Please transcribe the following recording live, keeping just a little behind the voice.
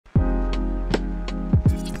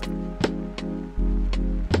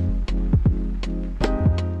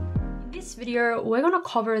video, we're going to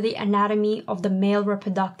cover the anatomy of the male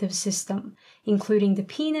reproductive system, including the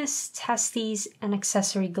penis, testes, and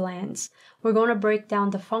accessory glands. We're going to break down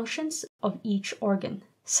the functions of each organ.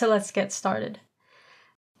 So let's get started.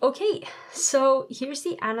 Okay, so here's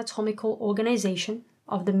the anatomical organization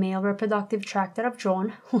of the male reproductive tract that I've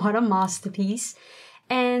drawn. What a masterpiece.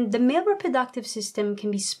 And the male reproductive system can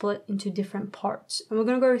be split into different parts. And we're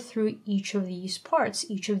going to go through each of these parts,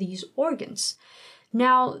 each of these organs.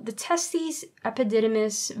 Now, the testes,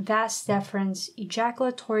 epididymis, vas deferens,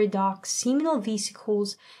 ejaculatory duct, seminal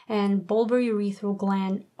vesicles, and bulbourethral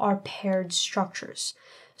gland are paired structures.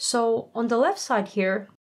 So on the left side here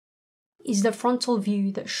is the frontal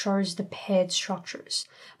view that shows the paired structures.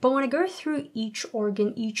 But when I go through each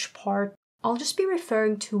organ, each part, I'll just be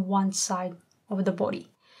referring to one side of the body.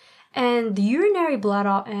 And the urinary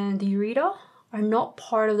bladder and the ureter are not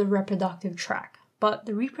part of the reproductive tract, but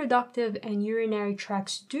the reproductive and urinary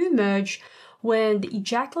tracts do merge when the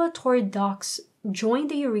ejaculatory ducts join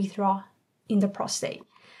the urethra in the prostate.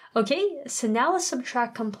 Okay, so now let's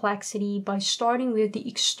subtract complexity by starting with the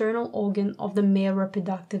external organ of the male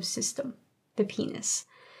reproductive system, the penis.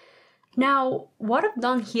 Now, what I've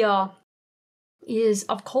done here is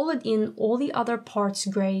I've colored in all the other parts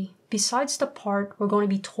gray besides the part we're going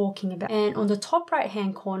to be talking about. And on the top right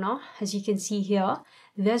hand corner, as you can see here,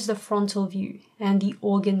 there's the frontal view and the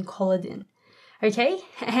organ colored in. Okay,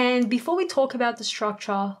 and before we talk about the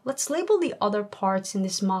structure, let's label the other parts in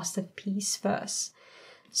this masterpiece first.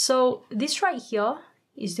 So this right here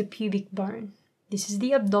is the pubic bone. This is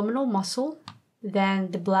the abdominal muscle,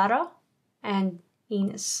 then the bladder and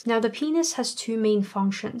anus. Now the penis has two main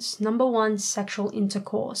functions. Number one, sexual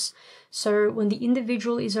intercourse. So when the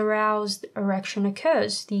individual is aroused, erection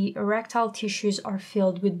occurs. The erectile tissues are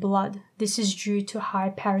filled with blood. This is due to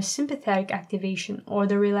high parasympathetic activation or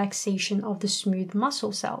the relaxation of the smooth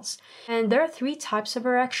muscle cells. And there are three types of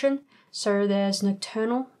erection. So there's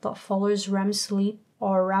nocturnal that follows REM sleep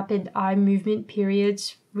or rapid eye movement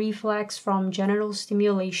periods, reflex from genital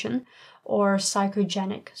stimulation, or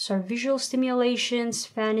psychogenic, so visual stimulations,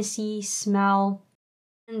 fantasy, smell.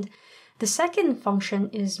 And the second function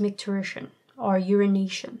is micturition, or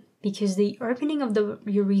urination, because the opening of the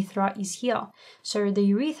urethra is here. So the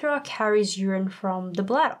urethra carries urine from the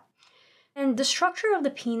bladder. And the structure of the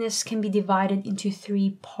penis can be divided into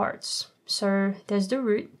three parts. So there's the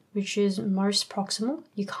root, which is most proximal.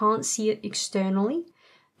 You can't see it externally.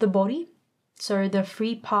 The body, so the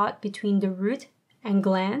free part between the root and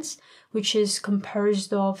glans, which is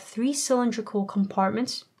composed of three cylindrical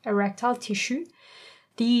compartments, erectile tissue.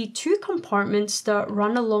 The two compartments that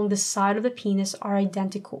run along the side of the penis are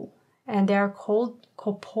identical, and they are called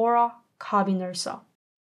corpora cavernosa.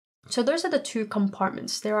 So those are the two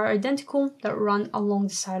compartments. They are identical that run along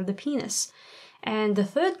the side of the penis. And the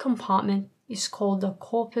third compartment is called the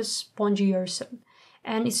corpus spongiosum,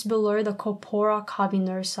 and it's below the corpora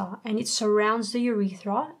cavernosa, and it surrounds the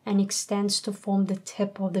urethra and extends to form the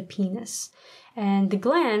tip of the penis. And the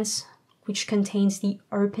glans, which contains the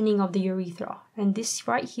opening of the urethra, and this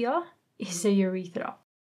right here is the urethra.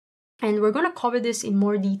 And we're going to cover this in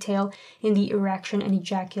more detail in the erection and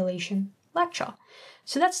ejaculation lecture.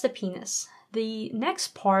 So that's the penis. The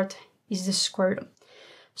next part is the scrotum.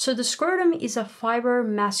 So the scrotum is a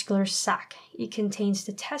fibromuscular sac. It contains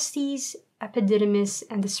the testes, epididymis,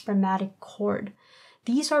 and the spermatic cord.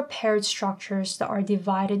 These are paired structures that are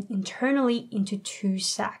divided internally into two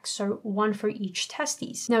sacs, so one for each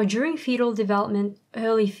testes. Now, during fetal development,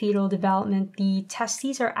 early fetal development, the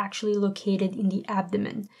testes are actually located in the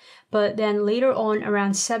abdomen. But then later on,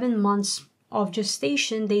 around 7 months of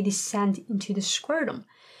gestation, they descend into the scrotum.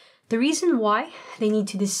 The reason why they need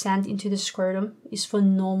to descend into the scrotum is for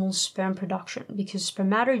normal sperm production, because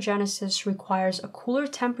spermatogenesis requires a cooler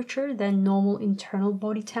temperature than normal internal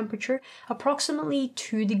body temperature, approximately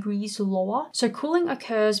 2 degrees lower. So cooling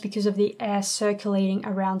occurs because of the air circulating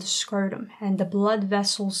around the scrotum and the blood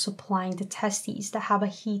vessels supplying the testes that have a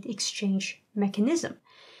heat exchange mechanism.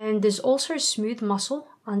 And there's also a smooth muscle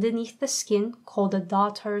underneath the skin called the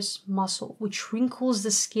dartos muscle, which wrinkles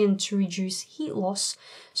the skin to reduce heat loss,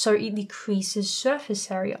 so it decreases surface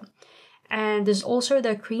area. And there's also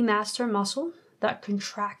the cremaster muscle that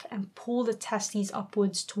contract and pull the testes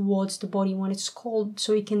upwards towards the body when it's cold,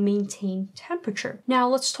 so it can maintain temperature. Now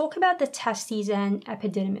let's talk about the testes and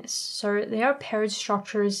epididymis. So they are paired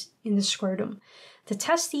structures in the scrotum. The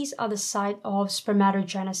testes are the site of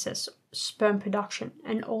spermatogenesis, sperm production,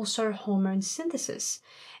 and also hormone synthesis.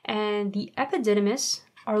 And the epididymis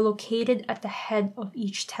are located at the head of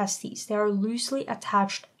each testes. They are loosely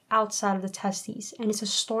attached outside of the testes, and it's a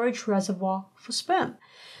storage reservoir for sperm.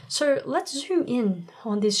 So let's zoom in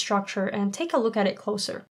on this structure and take a look at it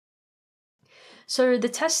closer. So the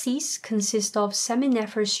testes consist of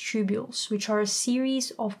seminiferous tubules, which are a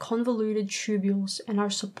series of convoluted tubules and are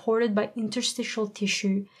supported by interstitial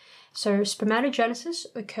tissue. So spermatogenesis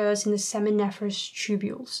occurs in the seminiferous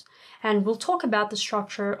tubules. And we'll talk about the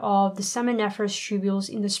structure of the seminiferous tubules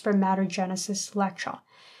in the spermatogenesis lecture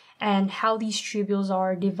and how these tubules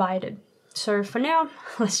are divided. So for now,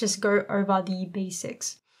 let's just go over the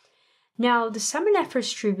basics. Now, the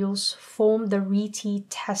seminiferous tubules form the rete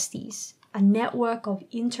testes, a network of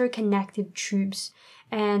interconnected tubes,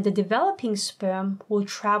 and the developing sperm will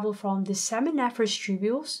travel from the seminiferous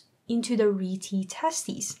tubules into the rete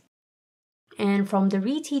testes. And from the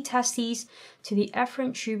rete testes to the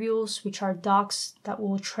efferent tubules, which are ducts that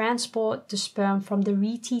will transport the sperm from the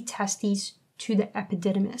rete testes to the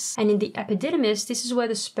epididymis. And in the epididymis, this is where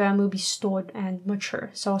the sperm will be stored and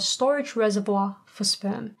mature. So a storage reservoir for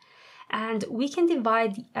sperm. And we can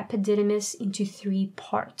divide the epididymis into 3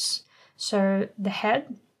 parts. So the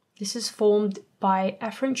head, this is formed by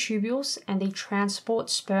efferent tubules and they transport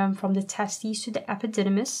sperm from the testes to the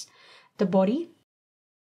epididymis, the body,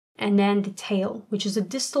 and then the tail, which is a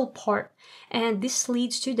distal part, and this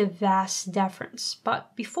leads to the vas deferens.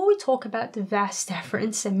 But before we talk about the vas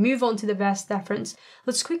deferens and move on to the vas deferens,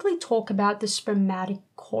 let's quickly talk about the spermatic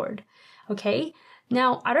cord, okay?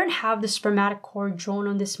 Now, I don't have the spermatic cord drawn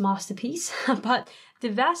on this masterpiece, but the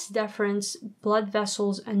vas deferens, blood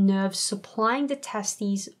vessels, and nerves supplying the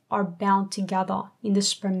testes are bound together in the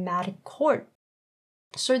spermatic cord.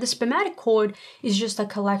 So the spermatic cord is just a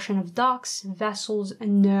collection of ducts, vessels,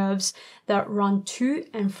 and nerves that run to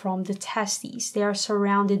and from the testes. They are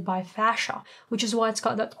surrounded by fascia, which is why it's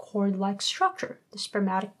got that cord-like structure, the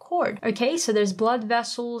spermatic cord. Okay, so there's blood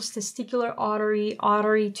vessels, testicular artery,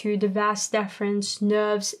 artery to the vas deferens,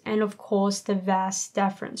 nerves, and of course the vas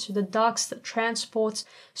deferens, so the ducts that transports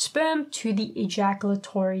sperm to the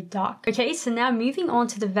ejaculatory duct. Okay, so now moving on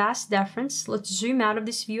to the vas deferens, let's zoom out of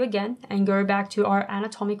this view again and go back to our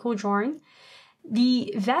anatomical drawing.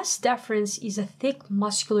 The vas deferens is a thick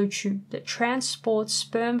muscular tube that transports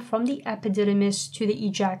sperm from the epididymis to the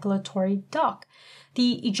ejaculatory duct.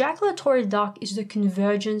 The ejaculatory duct is the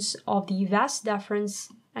convergence of the vas deferens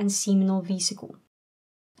and seminal vesicle.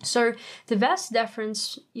 So the vas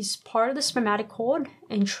deferens is part of the spermatic cord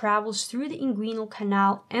and travels through the inguinal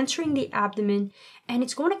canal, entering the abdomen, and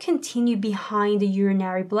it's going to continue behind the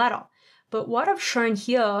urinary bladder. But what I've shown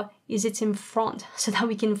here is it's in front so that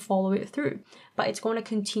we can follow it through. But it's going to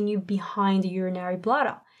continue behind the urinary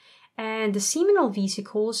bladder. And the seminal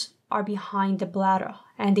vesicles are behind the bladder.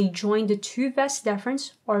 And they join the 2 vas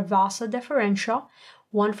deferens or vasa deferentia,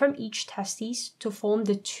 one from each testes, to form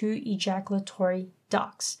the 2 ejaculatory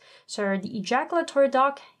ducts. So the ejaculatory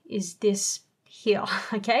duct is this here,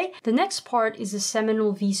 okay? The next part is the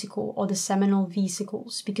seminal vesicle or the seminal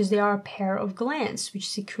vesicles because they are a pair of glands which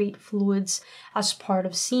secrete fluids as part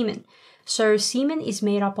of semen. So semen is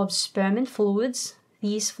made up of sperm and fluids.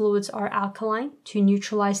 These fluids are alkaline to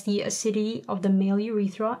neutralize the acidity of the male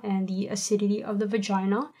urethra and the acidity of the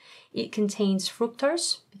vagina. It contains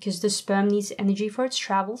fructose because the sperm needs energy for its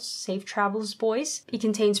travels. Safe travels, boys. It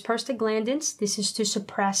contains prostaglandins. This is to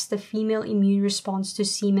suppress the female immune response to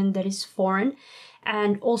semen that is foreign.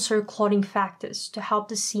 And also clotting factors to help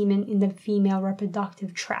the semen in the female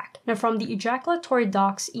reproductive tract. Now from the ejaculatory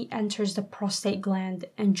ducts, it enters the prostate gland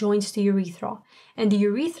and joins the urethra. And the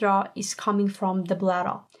urethra is coming from the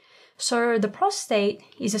bladder. So the prostate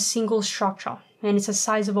is a single structure and it's the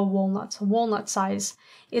size of a walnut size.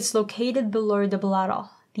 It's located below the bladder.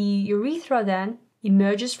 The urethra then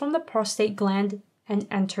emerges from the prostate gland and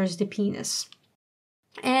enters the penis.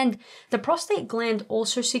 And the prostate gland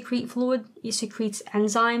also secretes fluid. It secretes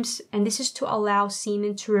enzymes, and this is to allow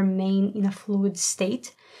semen to remain in a fluid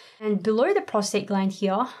state. And below the prostate gland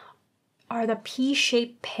here are the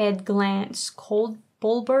P-shaped paired glands called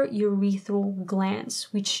Bulbourethral glands,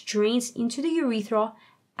 which drains into the urethra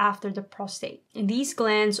after the prostate. And these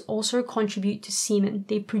glands also contribute to semen.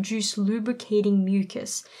 They produce lubricating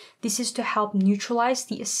mucus. This is to help neutralize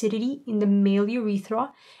the acidity in the male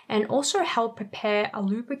urethra and also help prepare a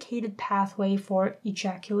lubricated pathway for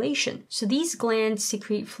ejaculation. So these glands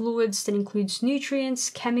secrete fluids that includes nutrients,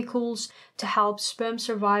 chemicals to help sperm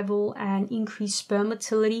survival and increase sperm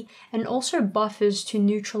motility, and also buffers to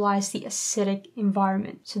neutralize the acidic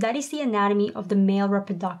environment. So that is the anatomy of the male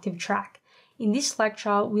reproductive tract. In this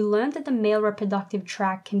lecture, we learned that the male reproductive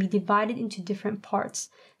tract can be divided into different parts: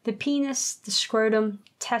 the penis, the scrotum,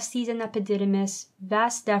 testes and epididymis,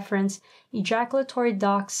 vas deferens, ejaculatory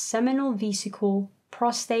ducts, seminal vesicle,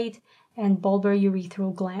 prostate, and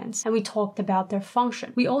bulbourethral glands, and we talked about their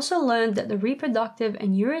function. We also learned that the reproductive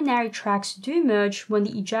and urinary tracts do merge when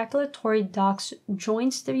the ejaculatory duct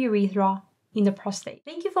joins the urethra in the prostate.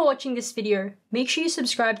 Thank you for watching this video. Make sure you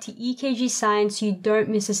subscribe to EKG Science so you don't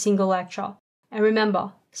miss a single lecture. And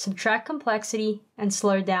remember, subtract complexity and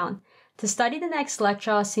slow down. To study the next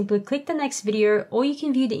lecture, simply click the next video or you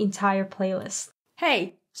can view the entire playlist.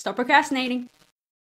 Hey, stop procrastinating!